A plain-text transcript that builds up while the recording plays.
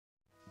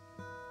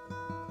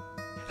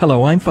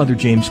Hello, I'm Father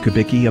James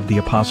Kubicki of the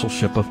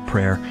Apostleship of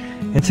Prayer,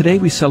 and today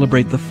we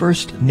celebrate the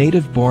first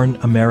native-born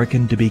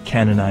American to be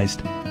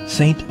canonized,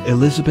 St.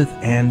 Elizabeth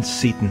Ann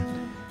Seton.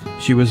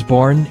 She was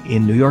born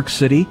in New York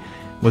City,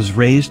 was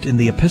raised in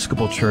the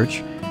Episcopal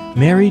Church,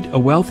 married a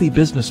wealthy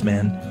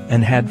businessman,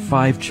 and had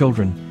 5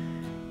 children.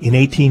 In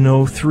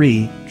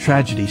 1803,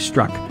 tragedy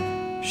struck.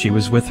 She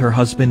was with her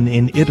husband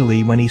in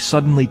Italy when he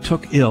suddenly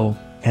took ill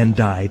and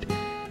died.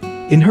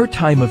 In her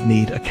time of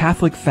need, a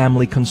Catholic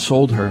family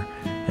consoled her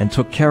and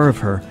took care of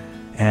her,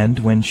 and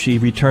when she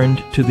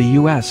returned to the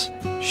U.S.,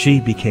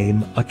 she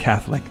became a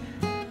Catholic.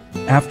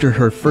 After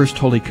her first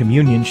Holy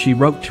Communion, she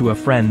wrote to a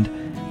friend,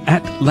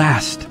 at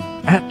last,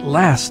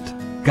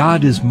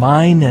 God is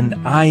mine and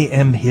I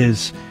am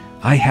His.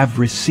 I have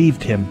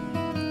received Him."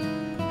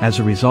 As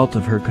a result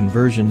of her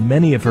conversion,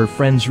 many of her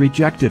friends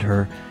rejected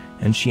her,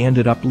 and she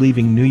ended up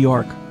leaving New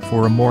York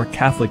for a more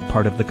Catholic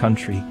part of the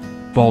country,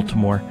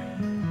 Baltimore.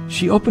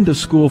 She opened a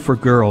school for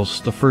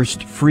girls, the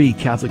first free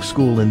Catholic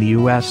school in the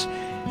U.S.,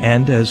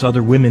 and as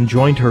other women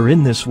joined her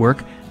in this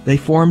work, they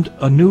formed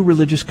a new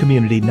religious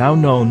community now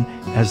known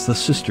as the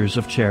Sisters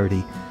of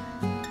Charity.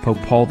 Pope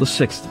Paul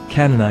VI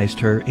canonized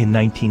her in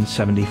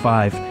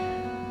 1975.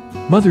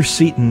 Mother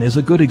Seton is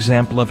a good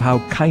example of how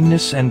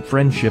kindness and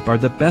friendship are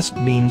the best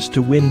means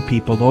to win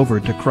people over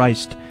to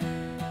Christ.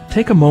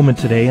 Take a moment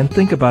today and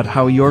think about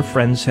how your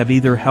friends have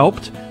either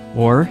helped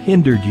or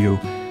hindered you.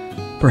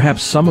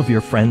 Perhaps some of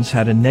your friends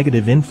had a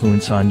negative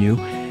influence on you,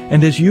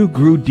 and as you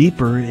grew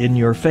deeper in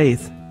your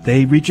faith,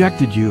 they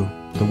rejected you,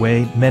 the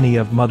way many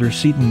of Mother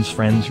Seton's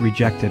friends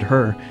rejected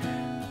her.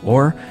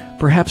 Or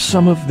perhaps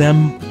some of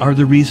them are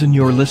the reason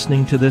you're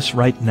listening to this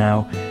right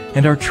now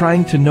and are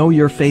trying to know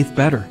your faith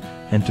better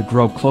and to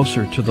grow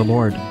closer to the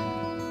Lord.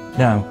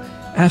 Now,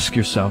 ask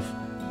yourself,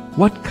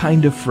 what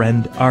kind of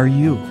friend are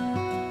you?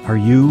 Are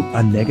you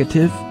a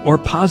negative or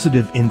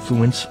positive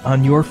influence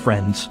on your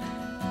friends?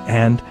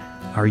 And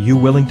are you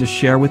willing to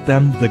share with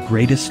them the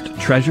greatest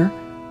treasure,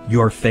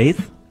 your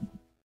faith?